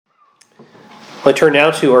I turn now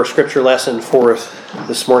to our scripture lesson for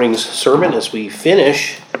this morning's sermon as we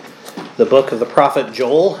finish the book of the prophet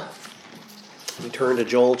Joel. We turn to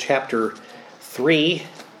Joel chapter 3.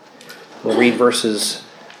 We'll read verses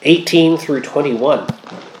 18 through 21.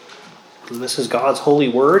 And this is God's holy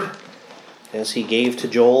word as he gave to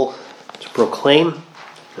Joel to proclaim,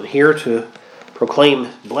 and here to proclaim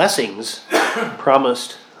blessings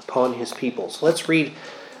promised upon his people. So let's read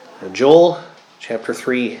Joel chapter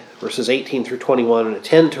 3, verses 18 through 21, and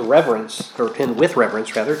attend with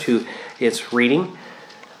reverence to its reading.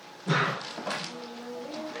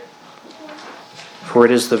 For it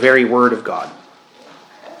is the very word of God.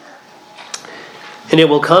 And it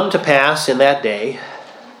will come to pass in that day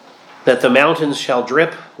that the mountains shall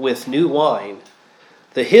drip with new wine,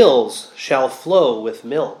 the hills shall flow with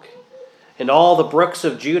milk, and all the brooks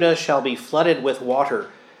of Judah shall be flooded with water.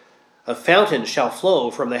 A fountain shall flow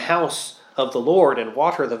from the house of the Lord and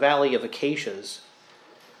water the valley of acacias.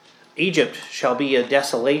 Egypt shall be a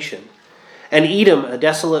desolation, and Edom a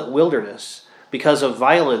desolate wilderness, because of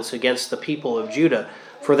violence against the people of Judah,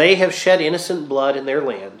 for they have shed innocent blood in their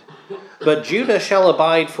land. But Judah shall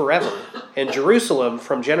abide forever, and Jerusalem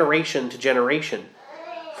from generation to generation.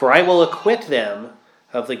 For I will acquit them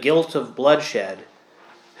of the guilt of bloodshed,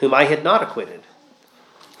 whom I had not acquitted.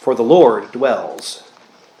 For the Lord dwells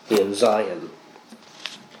in Zion.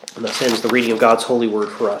 And thus ends the reading of God's holy word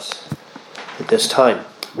for us at this time.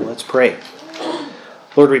 Let's pray.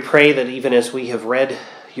 Lord, we pray that even as we have read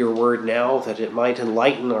your word now, that it might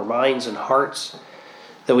enlighten our minds and hearts,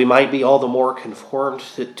 that we might be all the more conformed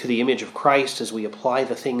to the image of Christ as we apply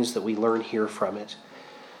the things that we learn here from it.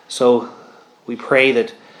 So we pray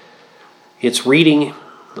that its reading,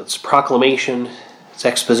 its proclamation, its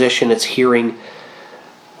exposition, its hearing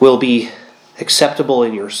will be acceptable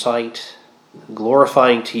in your sight,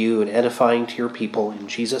 glorifying to you and edifying to your people in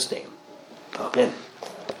Jesus' name. Amen.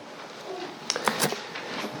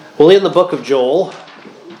 Well, in the book of Joel,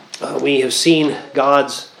 we have seen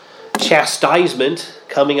God's chastisement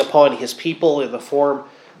coming upon his people in the form,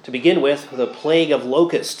 to begin with, the plague of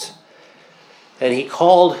locusts. And he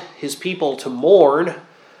called his people to mourn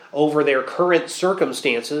over their current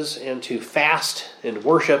circumstances and to fast and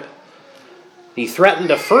worship. He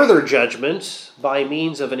threatened a further judgment by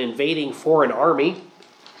means of an invading foreign army,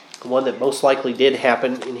 one that most likely did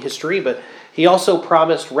happen in history, but he also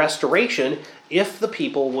promised restoration if the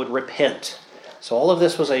people would repent. So all of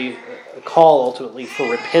this was a call ultimately for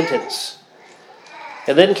repentance.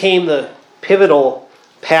 And then came the pivotal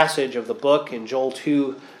passage of the book in Joel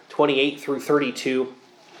 2:28 through 32,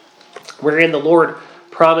 wherein the Lord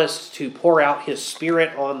promised to pour out his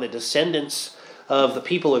Spirit on the descendants of the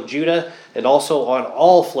people of Judah and also on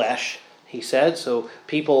all flesh, he said. So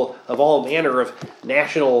people of all manner of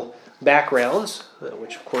national backgrounds,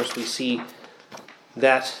 which of course we see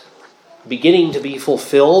that beginning to be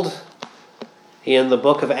fulfilled in the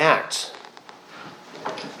book of Acts.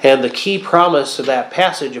 And the key promise of that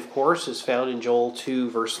passage, of course, is found in Joel 2,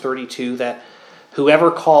 verse 32, that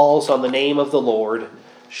whoever calls on the name of the Lord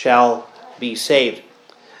shall be saved.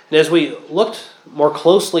 And as we looked more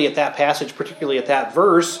closely at that passage, particularly at that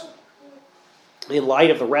verse, in light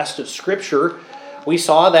of the rest of Scripture, we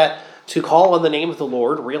saw that to call on the name of the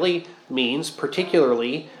Lord really means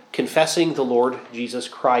particularly confessing the Lord Jesus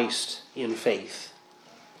Christ in faith.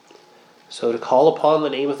 So to call upon the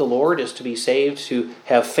name of the Lord is to be saved. To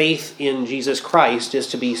have faith in Jesus Christ is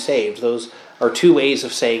to be saved. Those are two ways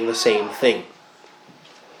of saying the same thing.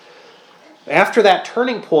 After that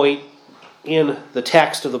turning point in the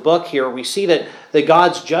text of the book here, we see that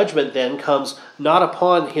God's judgment then comes not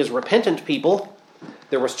upon his repentant people.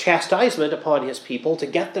 There was chastisement upon his people to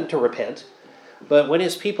get them to repent. But when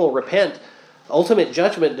his people repent, ultimate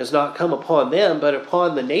judgment does not come upon them, but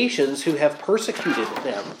upon the nations who have persecuted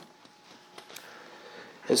them.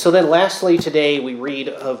 And so then lastly today we read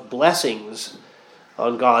of blessings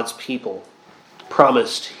on God's people,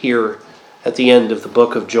 promised here at the end of the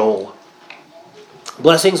book of Joel.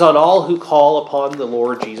 Blessings on all who call upon the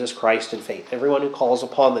Lord Jesus Christ in faith. Everyone who calls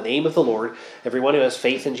upon the name of the Lord, everyone who has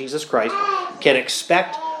faith in Jesus Christ, can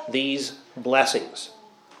expect these blessings.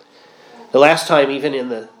 The last time, even in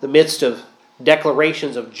the midst of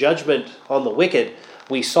declarations of judgment on the wicked,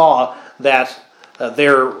 we saw that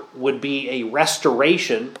there would be a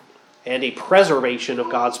restoration and a preservation of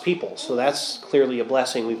God's people. So that's clearly a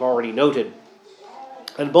blessing we've already noted.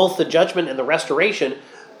 And both the judgment and the restoration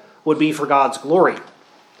would be for God's glory.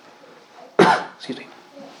 Excuse me.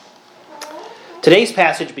 Today's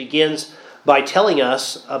passage begins by telling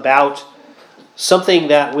us about something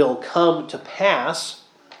that will come to pass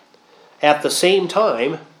at the same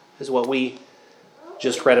time as what we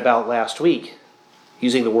just read about last week.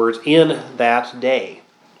 using the words in that day.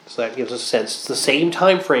 So that gives us a sense. It's the same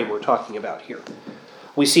time frame we're talking about here.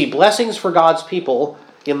 We see blessings for God's people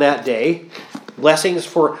in that day. Blessings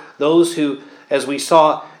for those who, as we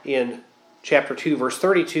saw in chapter 2, verse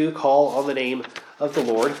 32, call on the name of the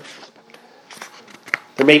Lord.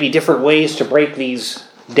 There may be different ways to break these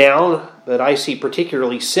down, but I see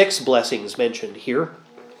particularly 6 blessings mentioned here.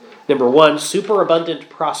 Number 1, superabundant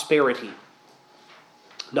prosperity.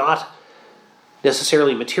 Not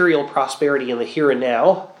necessarily material prosperity in the here and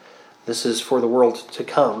now. This is for the world to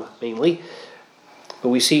come, mainly. But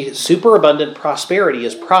we see superabundant prosperity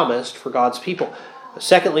is promised for God's people.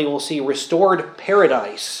 Secondly, we'll see restored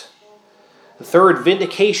paradise. Third,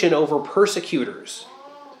 vindication over persecutors.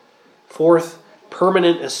 Fourth,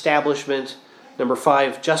 permanent establishment. Number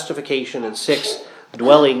 5, justification. And 6,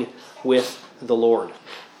 dwelling with the Lord.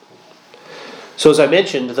 So as I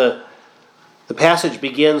mentioned, the passage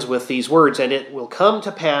begins with these words, and it will come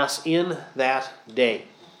to pass in that day.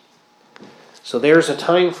 So there's a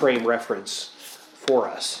time frame reference for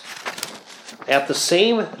us. At the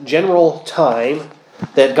same general time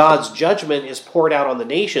that God's judgment is poured out on the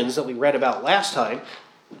nations that we read about last time,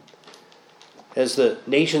 as the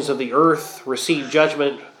nations of the earth receive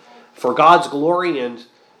judgment for God's glory and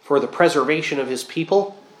for the preservation of his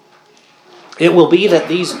people, it will be that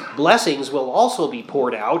these blessings will also be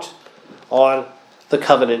poured out on the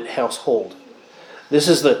covenant household. This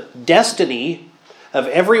is the destiny of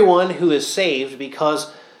everyone who is saved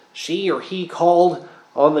because she or he called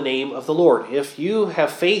on the name of the Lord. If you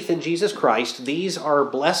have faith in Jesus Christ, these are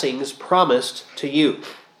blessings promised to you.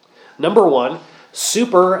 Number 1,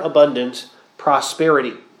 superabundant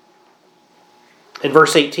prosperity. In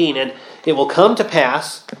verse 18, and it will come to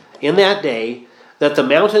pass in that day that the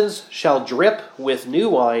mountains shall drip with new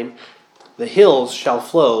wine, the hills shall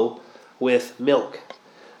flow with milk.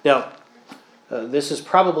 Now, this is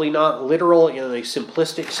probably not literal in a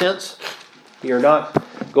simplistic sense. You're not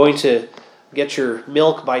going to get your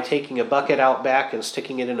milk by taking a bucket out back and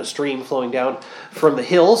sticking it in a stream flowing down from the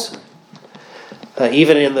hills.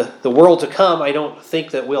 Even in the world to come, I don't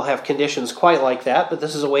think that we'll have conditions quite like that, but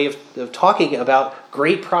this is a way of talking about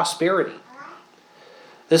great prosperity.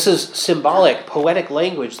 This is symbolic, poetic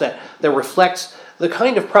language that reflects the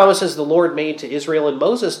kind of promises the Lord made to Israel in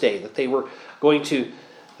Moses' day, that they were going to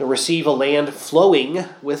receive a land flowing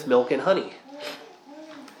with milk and honey.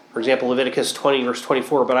 For example, Leviticus 20, verse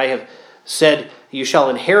 24, but I have said, you shall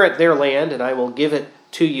inherit their land, and I will give it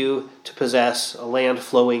to you to possess a land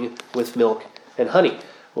flowing with milk and honey.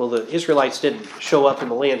 Well, the Israelites didn't show up in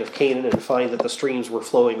the land of Canaan and find that the streams were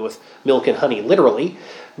flowing with milk and honey, literally,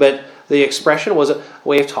 but the expression was a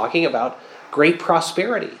way of talking about great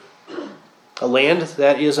prosperity. A land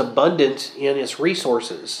that is abundant in its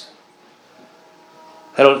resources.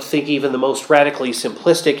 I don't think even the most radically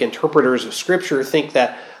simplistic interpreters of Scripture think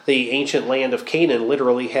that the ancient land of Canaan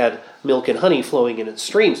literally had milk and honey flowing in its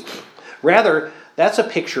streams. Rather, that's a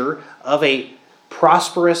picture of a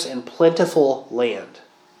prosperous and plentiful land.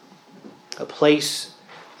 A place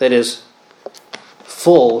that is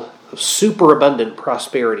full of superabundant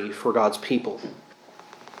prosperity for God's people.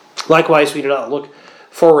 Likewise, we do not look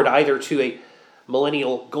forward either to a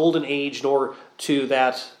millennial golden age nor to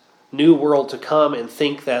that new world to come and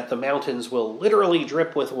think that the mountains will literally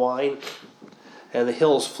drip with wine and the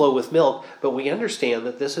hills flow with milk, but we understand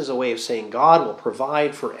that this is a way of saying God will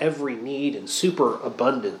provide for every need in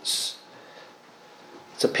superabundance.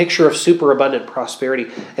 It's a picture of superabundant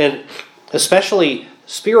prosperity, and especially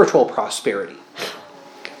spiritual prosperity.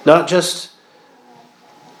 Not just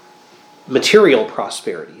material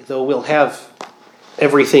prosperity, though we'll have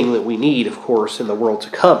everything that we need, of course, in the world to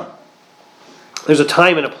come. There's a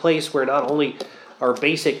time and a place where not only are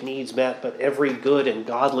basic needs met, but every good and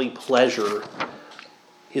godly pleasure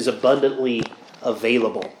is abundantly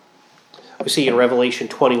available. We see in Revelation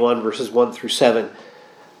 21, verses 1 through 7,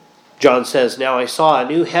 John says, now I saw a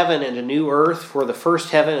new heaven and a new earth, for the first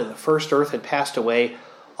heaven and the first earth had passed away.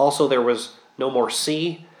 Also there was no more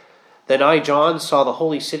sea. Then I, John, saw the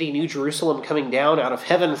holy city, New Jerusalem, coming down out of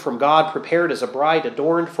heaven from God, prepared as a bride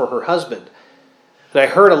adorned for her husband. And I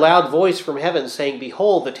heard a loud voice from heaven saying,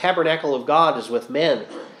 behold, the tabernacle of God is with men,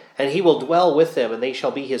 and he will dwell with them, and they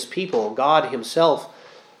shall be his people. God himself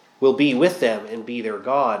will be with them and be their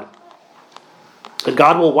God. And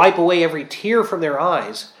God will wipe away every tear from their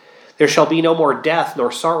eyes. There shall be no more death,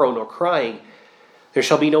 nor sorrow, nor crying. There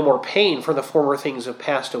shall be no more pain, for the former things have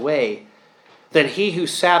passed away. Then he who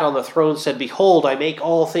sat on the throne said, behold, I make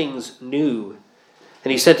all things new.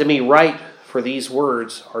 And he said to me, write, for these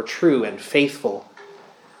words are true and faithful.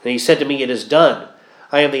 And he said to me, it is done.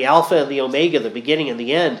 I am the Alpha and the Omega, the beginning and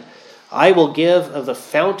the end. I will give of the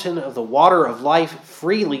fountain of the water of life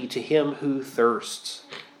freely to him who thirsts.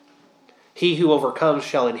 He who overcomes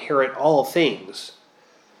shall inherit all things,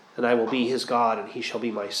 and I will be his God, and he shall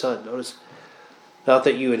be my son. Notice, not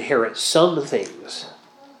that you inherit some things,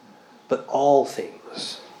 but all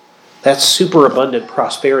things. That's superabundant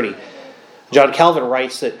prosperity. John Calvin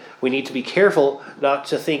writes that we need to be careful not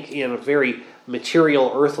to think in very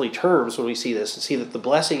material, earthly terms when we see this, and see that the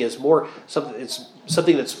blessing is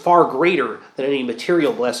something that's far greater than any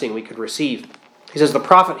material blessing we could receive. He says the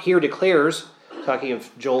prophet here declares, talking of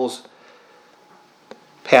Joel's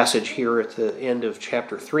passage here at the end of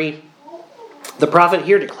chapter 3, the prophet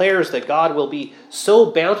here declares that God will be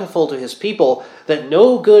so bountiful to his people that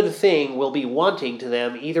no good thing will be wanting to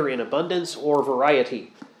them, either in abundance or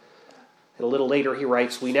variety. And a little later he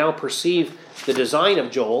writes, we now perceive the design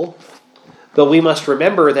of Joel, but we must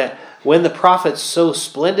remember that when the prophets so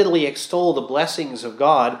splendidly extol the blessings of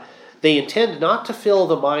God, they intend not to fill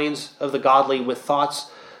the minds of the godly with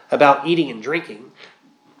thoughts about eating and drinking.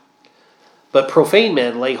 But profane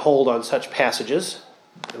men lay hold on such passages.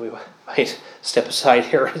 And we might step aside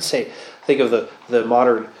here and think of the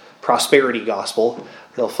modern prosperity gospel.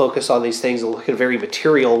 They'll focus on these things and look at a very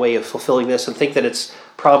material way of fulfilling this and think that it's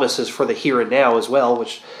promises for the here and now as well,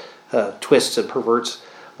 which twists and perverts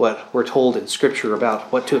what we're told in Scripture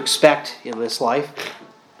about what to expect in this life.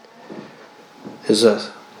 As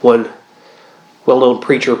one well-known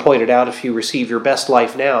preacher pointed out, if you receive your best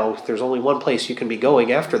life now, there's only one place you can be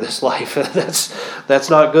going after this life. That's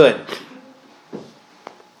not good.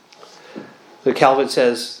 So Calvin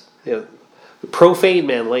says, profane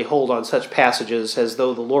men lay hold on such passages as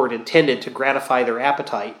though the Lord intended to gratify their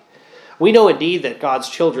appetite. We know indeed that God's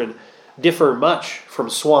children differ much from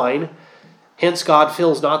swine. Hence God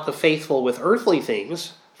fills not the faithful with earthly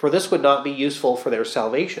things, for this would not be useful for their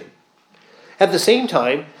salvation. At the same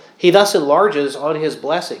time, he thus enlarges on his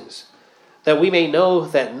blessings, that we may know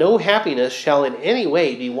that no happiness shall in any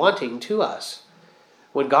way be wanting to us,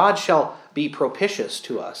 when God shall be propitious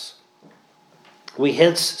to us. We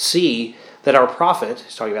hence see that our prophet,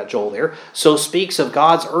 he's talking about Joel there, so speaks of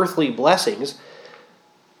God's earthly blessings,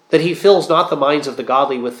 that he fills not the minds of the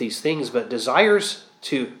godly with these things, but desires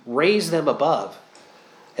to raise them above,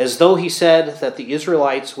 as though he said that the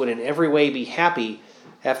Israelites would in every way be happy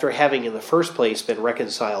after having in the first place been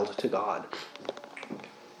reconciled to God.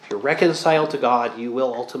 If you're reconciled to God, you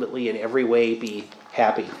will ultimately in every way be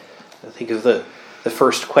happy. I think of the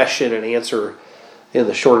first question and answer in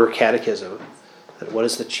the shorter catechism. What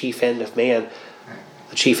is the chief end of man?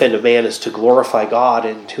 The chief end of man is to glorify God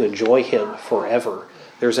and to enjoy him forever.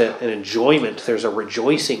 There's an enjoyment, there's a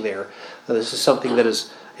rejoicing there. This is something that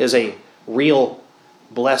is a real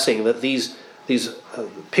blessing that these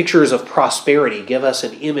pictures of prosperity give us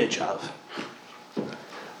an image of.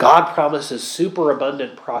 God promises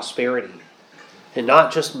superabundant prosperity, and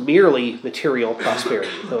not just merely material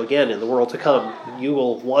prosperity. Though again, in the world to come, you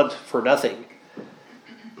will want for nothing.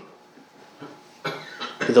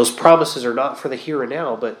 Those promises are not for the here and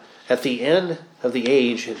now, but at the end of the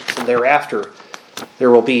age and thereafter,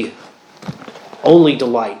 there will be only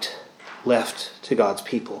delight left to God's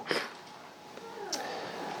people.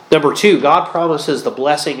 Number 2, God promises the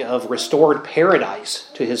blessing of restored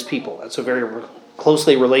paradise to his people. That's a very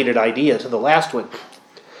closely related idea to the last one.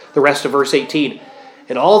 The rest of verse 18.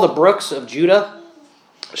 And all the brooks of Judah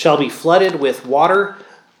shall be flooded with water.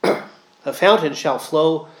 A fountain shall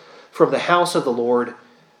flow from the house of the Lord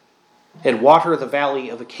and water the valley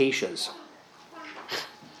of acacias.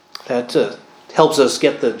 That helps us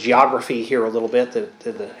get the geography here a little bit.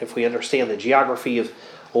 If we understand the geography of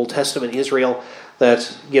Old Testament Israel,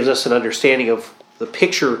 that gives us an understanding of the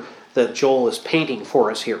picture that Joel is painting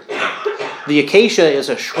for us here. The acacia is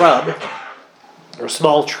a shrub, or a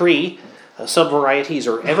small tree. Some varieties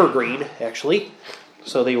are evergreen, actually,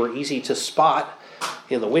 so they were easy to spot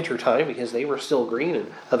in the wintertime because they were still green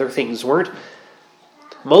and other things weren't.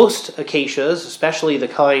 Most acacias, especially the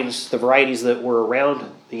varieties that were around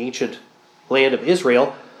the ancient land of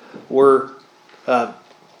Israel, were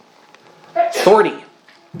thorny.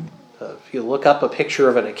 If you look up a picture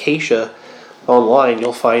of an acacia online,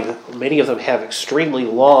 you'll find many of them have extremely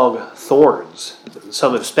long thorns.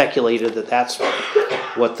 Some have speculated that that's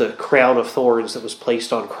what the crown of thorns that was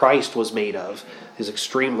placed on Christ was made of, is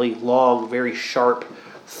extremely long, very sharp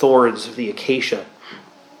thorns of the acacia.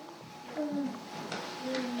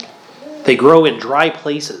 They grow in dry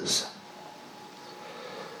places.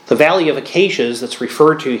 The valley of acacias that's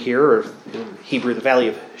referred to here, or in Hebrew the valley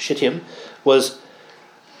of Shittim, was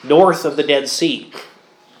north of the Dead Sea.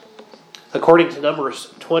 According to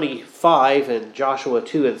Numbers 25 and Joshua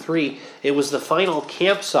 2 and 3, it was the final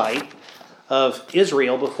campsite of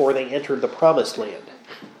Israel before they entered the promised land.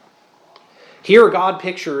 Here God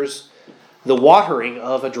pictures the watering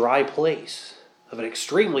of a dry place, of an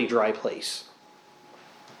extremely dry place.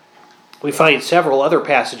 We find several other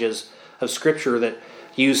passages of Scripture that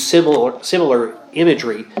use similar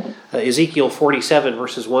imagery. Ezekiel 47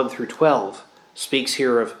 verses 1 through 12 speaks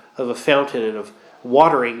here of a fountain and of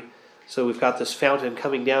watering. So we've got this fountain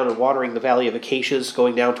coming down and watering the valley of Acacias,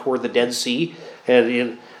 going down toward the Dead Sea. And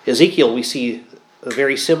in Ezekiel we see a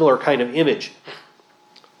very similar kind of image.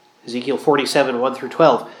 Ezekiel 47, 1 through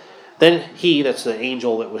 12. Then he, that's the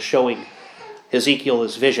angel that was showing Ezekiel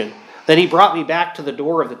his vision, then he brought me back to the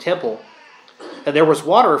door of the temple, and there was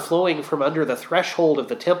water flowing from under the threshold of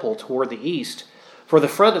the temple toward the east, for the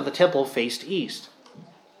front of the temple faced east.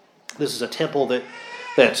 This is a temple that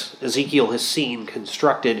Ezekiel has seen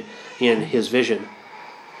constructed in his vision.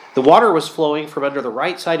 The water was flowing from under the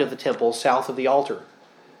right side of the temple, south of the altar.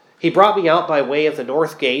 He brought me out by way of the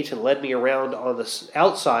north gate and led me around on the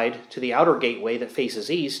outside to the outer gateway that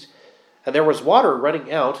faces east, and there was water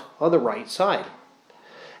running out on the right side.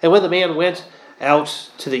 And when the man went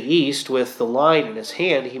out to the east with the line in his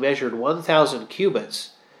hand, he measured 1,000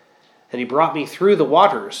 cubits, and he brought me through the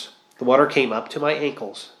waters. The water came up to my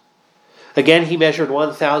ankles. Again he measured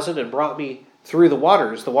 1,000 and brought me through the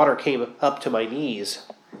waters. The water came up to my knees.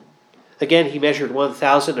 Again he measured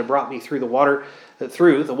 1,000 and brought me through the water.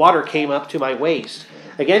 The water came up to my waist.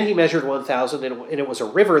 Again he measured 1,000, and it was a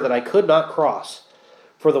river that I could not cross,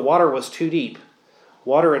 for the water was too deep,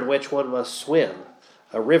 water in which one must swim,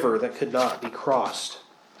 a river that could not be crossed.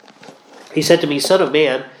 He said to me, Son of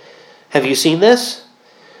man, have you seen this?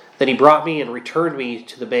 Then he brought me and returned me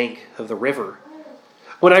to the bank of the river.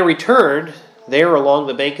 When I returned, there along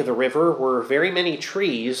the bank of the river were very many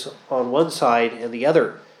trees on one side and the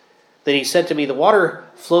other. Then he said to me, the water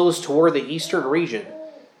flows toward the eastern region,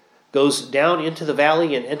 goes down into the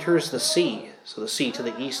valley and enters the sea. So the sea to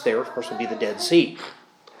the east there, of course, would be the Dead Sea.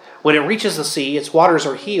 When it reaches the sea, its waters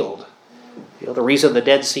are healed. The reason the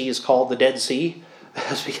Dead Sea is called the Dead Sea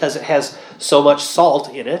is because it has so much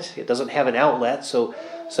salt in it. It doesn't have an outlet, so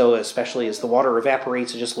especially as the water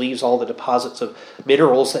evaporates, it just leaves all the deposits of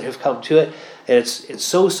minerals that have come to it. And it's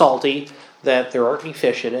so salty that there aren't any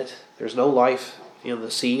fish in it. There's no life in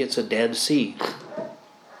the sea. It's a dead sea.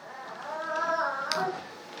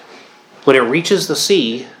 When it reaches the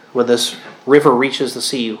sea, when this river reaches the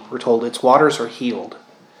sea, we're told its waters are healed.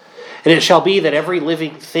 And it shall be that every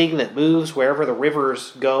living thing that moves wherever the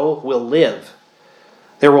rivers go will live.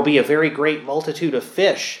 There will be a very great multitude of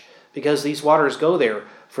fish, because these waters go there,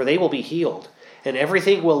 for they will be healed. And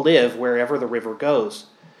everything will live wherever the river goes.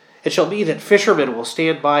 It shall be that fishermen will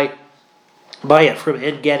stand by it from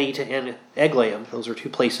En-Gedi to En-Eglaim. Those are two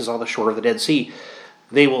places on the shore of the Dead Sea.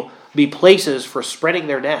 They will be places for spreading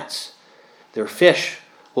their nets. Their fish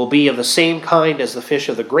will be of the same kind as the fish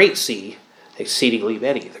of the Great Sea, exceedingly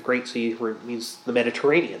many. The Great Sea means the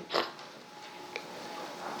Mediterranean.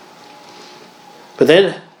 But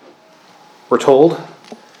then we're told,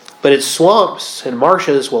 but its swamps and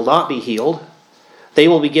marshes will not be healed. They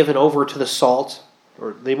will be given over to salt.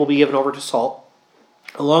 Along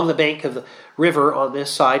the bank of the river on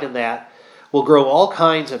this side and that will grow all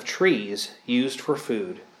kinds of trees used for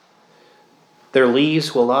food. Their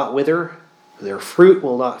leaves will not wither, their fruit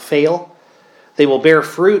will not fail. They will bear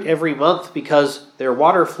fruit every month because their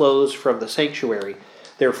water flows from the sanctuary.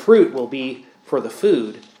 Their fruit will be for the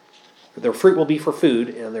food. Their fruit will be for food,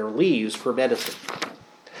 and their leaves for medicine.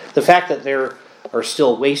 The fact that there are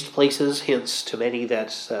still waste places hints to many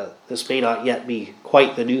that this may not yet be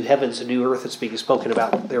quite the new heavens and new earth that's being spoken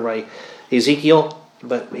about there by Ezekiel,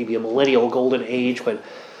 but maybe a millennial golden age when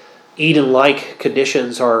Eden-like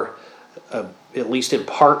conditions are, at least in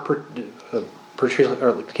part,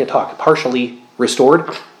 partially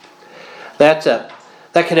restored. That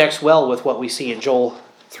connects well with what we see in Joel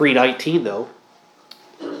 3:19, though,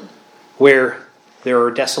 where there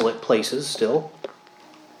are desolate places still.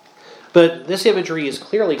 But this imagery is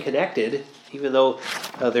clearly connected, even though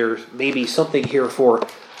there may be something here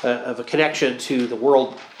of a connection to the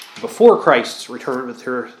world before Christ's return, but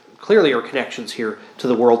there clearly are connections here to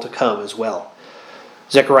the world to come as well.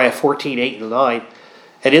 Zechariah 14:8 and 9,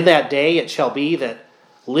 and in that day it shall be that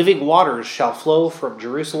living waters shall flow from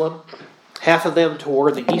Jerusalem, half of them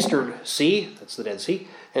toward the eastern sea, that's the Dead Sea,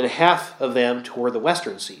 and half of them toward the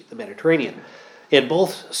western sea, the Mediterranean. In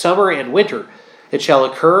both summer and winter it shall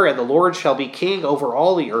occur, and the Lord shall be king over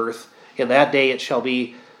all the earth. In that day it shall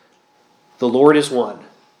be, the Lord is one,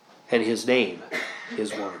 and his name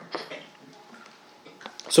is one.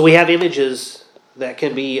 So we have images that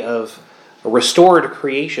can be of a restored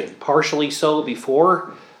creation, partially so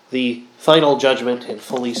before the final judgment, and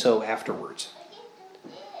fully so afterwards.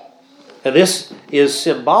 And this is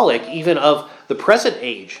symbolic even of the present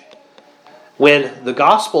age, when the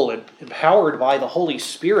gospel, empowered by the Holy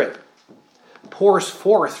Spirit, pours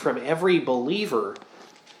forth from every believer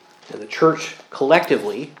in the church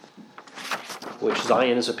collectively, which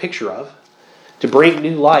Zion is a picture of, to bring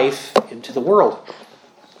new life into the world.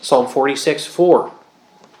 Psalm 46:4.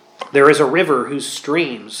 There is a river whose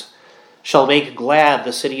streams shall make glad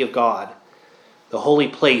the city of God, the holy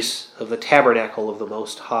place of the tabernacle of the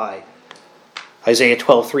Most High. Isaiah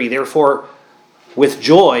 12:3. Therefore, with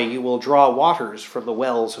joy you will draw waters from the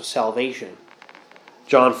wells of salvation.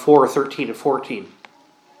 John 4:13 and 14.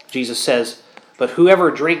 Jesus says, but whoever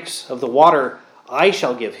drinks of the water I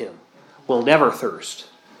shall give him will never thirst.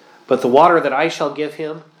 But the water that I shall give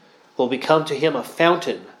him will become to him a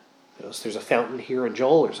fountain. Notice there's a fountain here in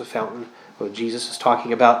Joel. There's a fountain when Jesus is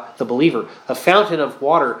talking about the believer. A fountain of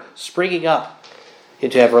water springing up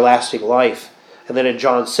into everlasting life. And then in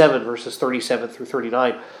John 7, verses 37 through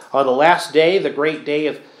 39, on the last day, the great day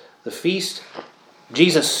of the feast,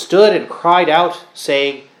 Jesus stood and cried out,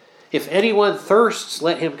 saying, if anyone thirsts,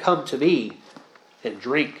 let him come to me and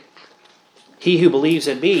drink. He who believes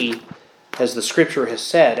in me, as the scripture has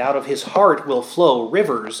said, out of his heart will flow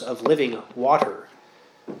rivers of living water.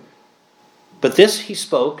 But this he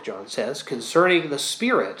spoke, John says, concerning the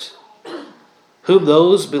Spirit, whom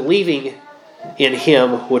those believing in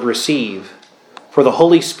him would receive. For the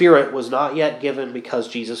Holy Spirit was not yet given because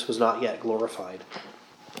Jesus was not yet glorified.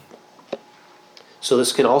 So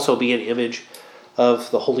this can also be an image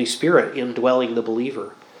of the Holy Spirit indwelling the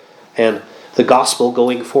believer, and the gospel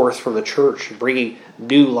going forth from the church, bringing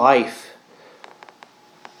new life.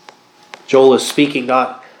 Joel is speaking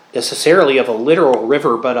not necessarily of a literal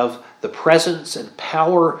river, but of the presence and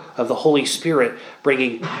power of the Holy Spirit,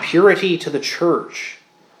 bringing purity to the church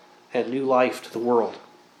and new life to the world.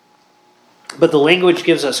 But the language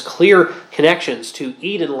gives us clear connections to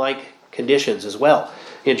Eden-like conditions as well.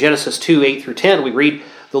 In Genesis 2, 8 through 10, we read,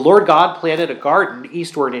 the Lord God planted a garden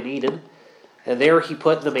eastward in Eden, and there he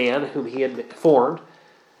put the man whom he had formed.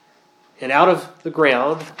 And out of the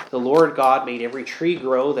ground the Lord God made every tree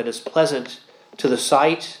grow that is pleasant to the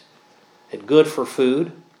sight and good for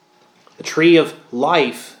food. The tree of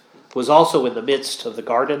life was also in the midst of the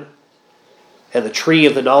garden, and the tree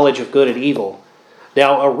of the knowledge of good and evil.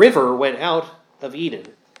 Now a river went out of Eden,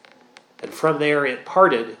 and from there it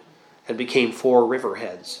parted and became 4 river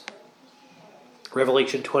heads.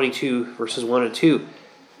 Revelation 22, verses 1 and 2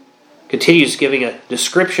 continues giving a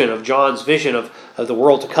description of John's vision of the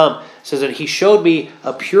world to come. It says that he showed me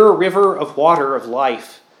a pure river of water of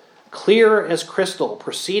life, clear as crystal,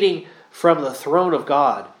 proceeding from the throne of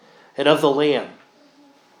God and of the Lamb.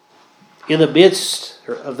 In the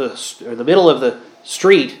middle of the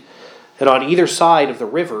street, and on either side of the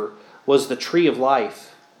river, was the tree of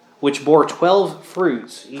life, which bore 12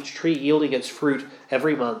 fruits, each tree yielding its fruit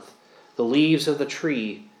every month. The leaves of the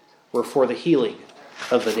tree were for the healing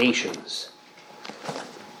of the nations.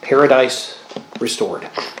 Paradise restored.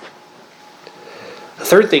 The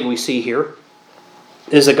third thing we see here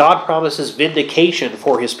is that God promises vindication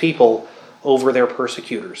for his people over their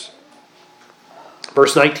persecutors.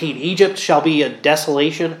 Verse 19, Egypt shall be a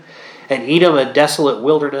desolation, and Edom a desolate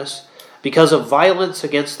wilderness, because of violence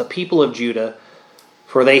against the people of Judah,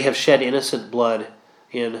 for they have shed innocent blood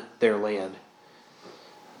in their land.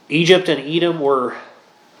 Egypt and Edom were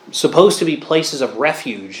supposed to be places of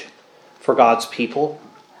refuge for God's people.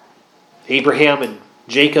 Abraham and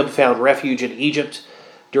Jacob found refuge in Egypt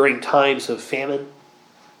during times of famine.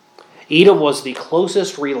 Edom was the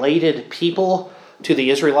closest related people to the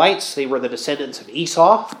Israelites. They were the descendants of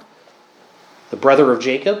Esau, the brother of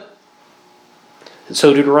Jacob. And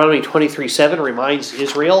so Deuteronomy 23:7 reminds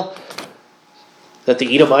Israel that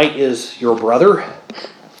the Edomite is your brother.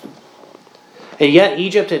 And yet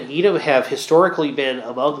Egypt and Edom have historically been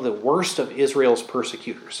among the worst of Israel's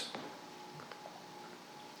persecutors.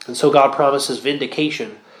 And so God promises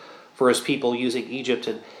vindication for his people using Egypt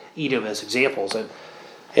and Edom as examples.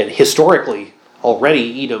 And historically,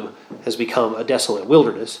 already Edom has become a desolate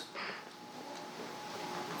wilderness.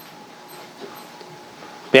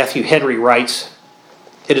 Matthew Henry writes,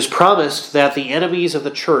 it is promised that the enemies of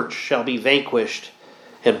the church shall be vanquished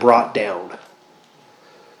and brought down.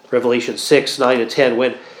 Revelation 6, 9 and 10,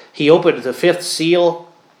 when he opened the 5th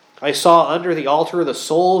seal, I saw under the altar the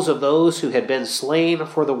souls of those who had been slain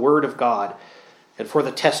for the word of God and for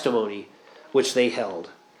the testimony which they held.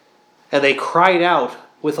 And they cried out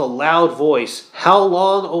with a loud voice, how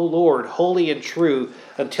long, O Lord, holy and true,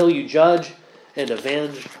 until you judge and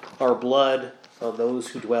avenge our blood on those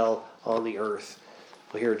who dwell on the earth?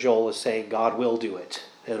 Well, here Joel is saying God will do it.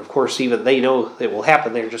 And of course, even they know it will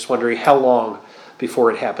happen. They're just wondering how long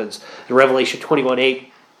before it happens. In Revelation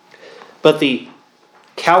 21:8, but the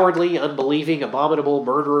cowardly, unbelieving, abominable,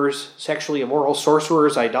 murderers, sexually immoral,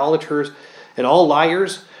 sorcerers, idolaters, and all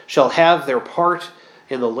liars shall have their part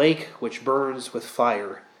in the lake which burns with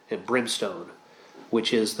fire and brimstone,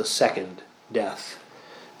 which is the second death.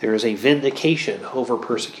 There is a vindication over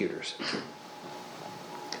persecutors.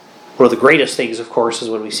 One of the greatest things, of course, is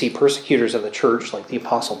when we see persecutors of the church, like the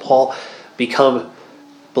Apostle Paul, become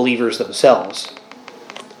believers themselves.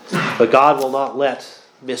 But God will not let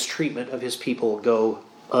mistreatment of his people go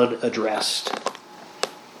unaddressed.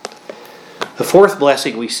 The fourth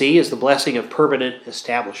blessing we see is the blessing of permanent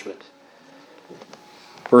establishment.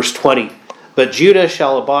 Verse 20, but Judah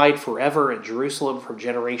shall abide forever, and Jerusalem from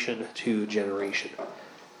generation to generation.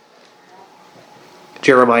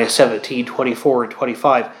 Jeremiah 17:24 and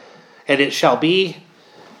 25. And it shall be,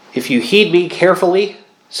 if you heed me carefully,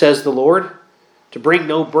 says the Lord, to bring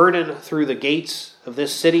no burden through the gates of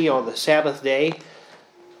this city on the Sabbath day,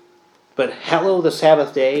 but hallow the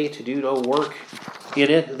Sabbath day to do no work in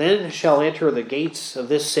it, then shall enter the gates of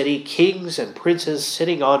this city kings and princes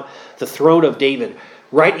sitting on the throne of David,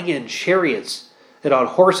 riding in chariots and on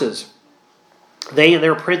horses, they and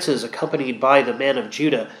their princes accompanied by the men of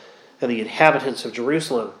Judah and the inhabitants of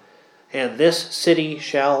Jerusalem. And this city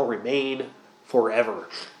shall remain forever.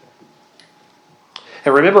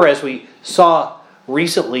 And remember, as we saw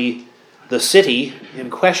recently, the city in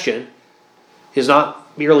question is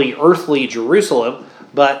not merely earthly Jerusalem,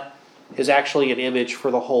 but is actually an image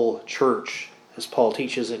for the whole church, as Paul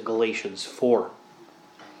teaches in Galatians 4.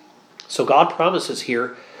 So God promises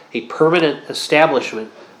here a permanent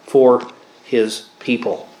establishment for his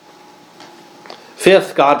people.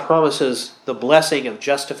 Fifth, God promises the blessing of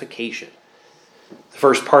justification. The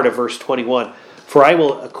first part of verse 21. For I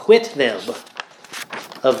will acquit them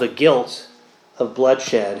of the guilt of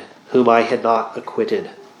bloodshed, whom I had not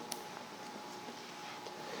acquitted.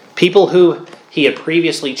 People who he had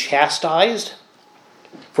previously chastised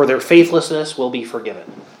for their faithlessness will be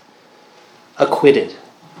forgiven. Acquitted.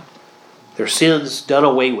 Their sins done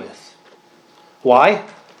away with. Why?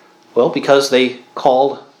 Well, because they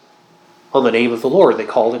called on the name of the Lord. They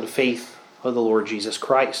called in faith on the Lord Jesus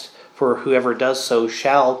Christ. For whoever does so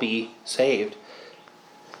shall be saved.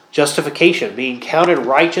 Justification, being counted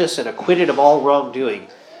righteous and acquitted of all wrongdoing,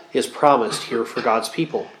 is promised here for God's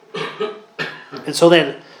people. And so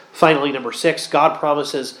then, finally, number 6, God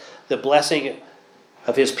promises the blessing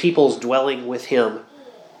of his people's dwelling with him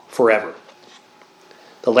forever.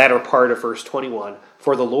 The latter part of verse 21,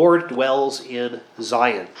 for the Lord dwells in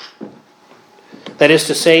Zion. That is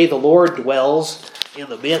to say, the Lord dwells in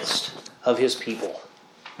the midst of his people.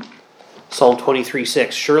 Psalm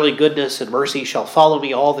 23:6, surely goodness and mercy shall follow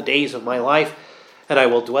me all the days of my life, and I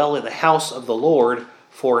will dwell in the house of the Lord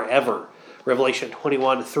forever. Revelation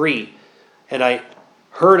 21:3, and I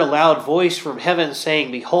heard a loud voice from heaven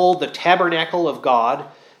saying, behold, the tabernacle of God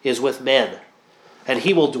is with men, and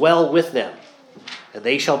he will dwell with them, and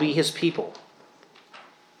they shall be his people.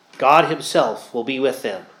 God himself will be with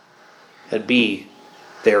them and be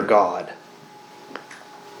their God.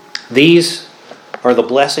 These are the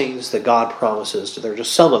blessings that God promises. They're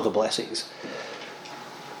just some of the blessings.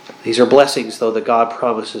 These are blessings, though, that God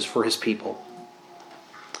promises for his people.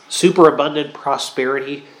 Superabundant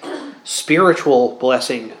prosperity, spiritual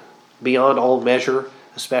blessing beyond all measure,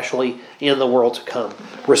 especially in the world to come.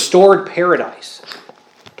 Restored paradise,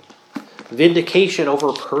 vindication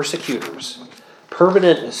over persecutors,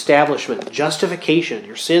 permanent establishment, justification,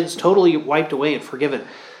 your sins totally wiped away and forgiven,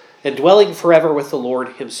 and dwelling forever with the Lord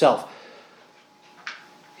himself.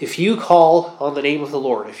 If you call on the name of the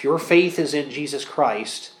Lord, if your faith is in Jesus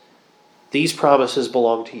Christ, these promises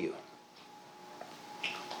belong to you.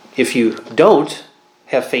 If you don't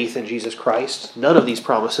have faith in Jesus Christ, none of these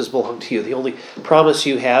promises belong to you. The only promise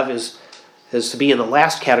you have is to be in the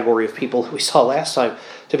last category of people we saw last time,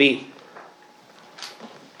 to be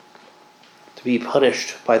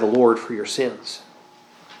punished by the Lord for your sins.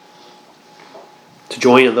 To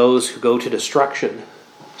join in those who go to destruction,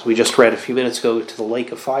 as we just read a few minutes ago, to the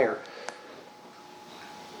lake of fire.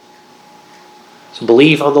 So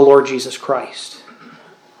believe on the Lord Jesus Christ.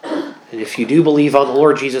 And if you do believe on the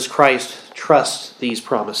Lord Jesus Christ, trust these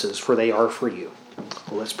promises, for they are for you.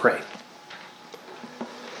 Well, let's pray.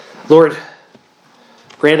 Lord,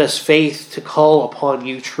 grant us faith to call upon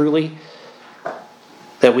you truly,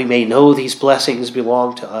 that we may know these blessings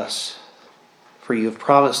belong to us. For you have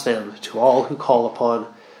promised them to all who call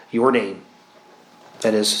upon your name.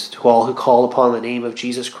 That is, to all who call upon the name of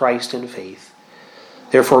Jesus Christ in faith.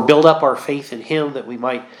 Therefore, build up our faith in him that we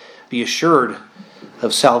might be assured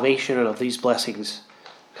of salvation and of these blessings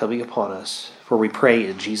coming upon us. For we pray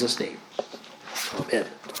in Jesus' name. Amen.